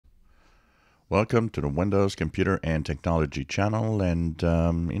Welcome to the Windows Computer and Technology channel, and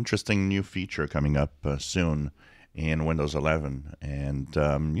interesting new feature coming up soon in Windows 11. And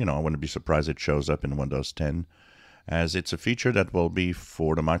I wouldn't be surprised it shows up in Windows 10, as it's a feature that will be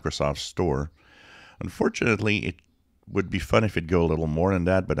for the Microsoft Store. Unfortunately, it would be fun if it go a little more than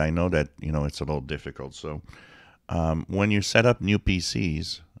that, but I know that it's a little difficult. So when you set up new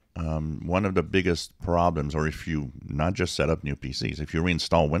PCs, one of the biggest problems, or if you not just set up new PCs, if you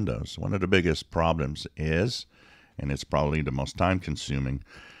reinstall Windows, one of the biggest problems is, and it's probably the most time consuming,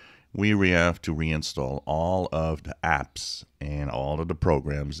 we have to reinstall all of the apps and all of the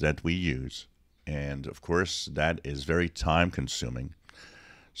programs that we use. And of course, that is very time consuming.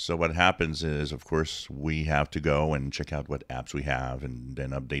 So what happens is, of course, we have to go and check out what apps we have and then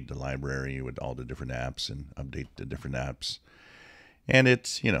update the library with all the different apps and update the different apps. And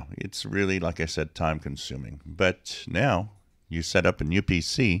it's really, like I said, time consuming. But now you set up a new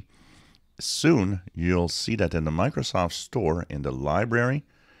PC. Soon you'll see that in the Microsoft Store, in the library,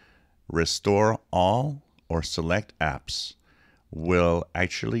 restore all or select apps will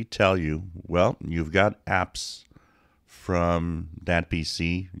actually tell you, well, you've got apps from that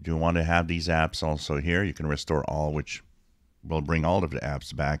PC. Do you want to have these apps also here? You can restore all, which will bring all of the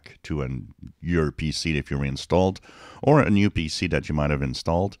apps back to your PC if you reinstalled, or a new PC that you might have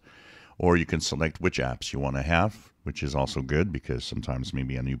installed. Or you can select which apps you want to have, which is also good because sometimes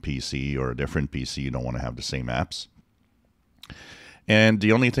maybe a new PC or a different PC, you don't want to have the same apps. And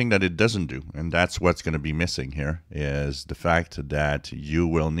the only thing that it doesn't do, and that's what's going to be missing here, is the fact that you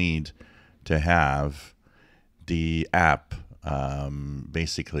will need to have the app,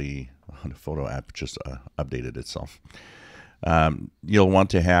 basically, the photo app just updated itself. You'll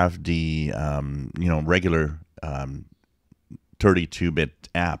want to have the regular 32-bit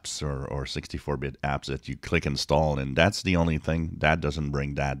apps or 64-bit apps that you click install, and that's the only thing that doesn't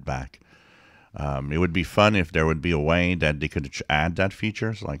bring that back. It would be fun if there would be a way that they could add that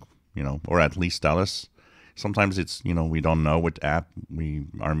feature, like or at least tell us. Sometimes it's we don't know what app we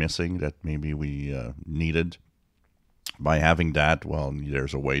are missing that maybe we needed. By having that, well,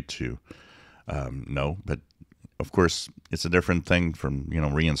 there's a way to know, but of course, it's a different thing from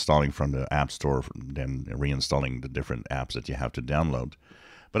reinstalling from the App Store than reinstalling the different apps that you have to download.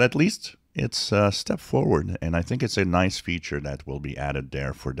 But at least it's a step forward, and I think it's a nice feature that will be added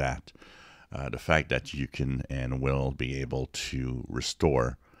there for that. The fact that you can and will be able to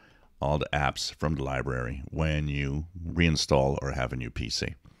restore all the apps from the library when you reinstall or have a new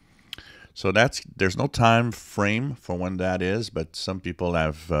PC. So there's no time frame for when that is, but some people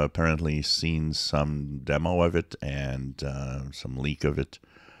have apparently seen some demo of it and some leak of it.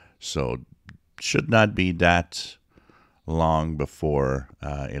 So it should not be that long before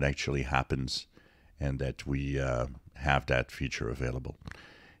it actually happens and that we have that feature available.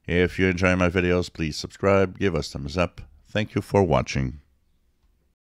 If you enjoy my videos, please subscribe, give us thumbs up. Thank you for watching.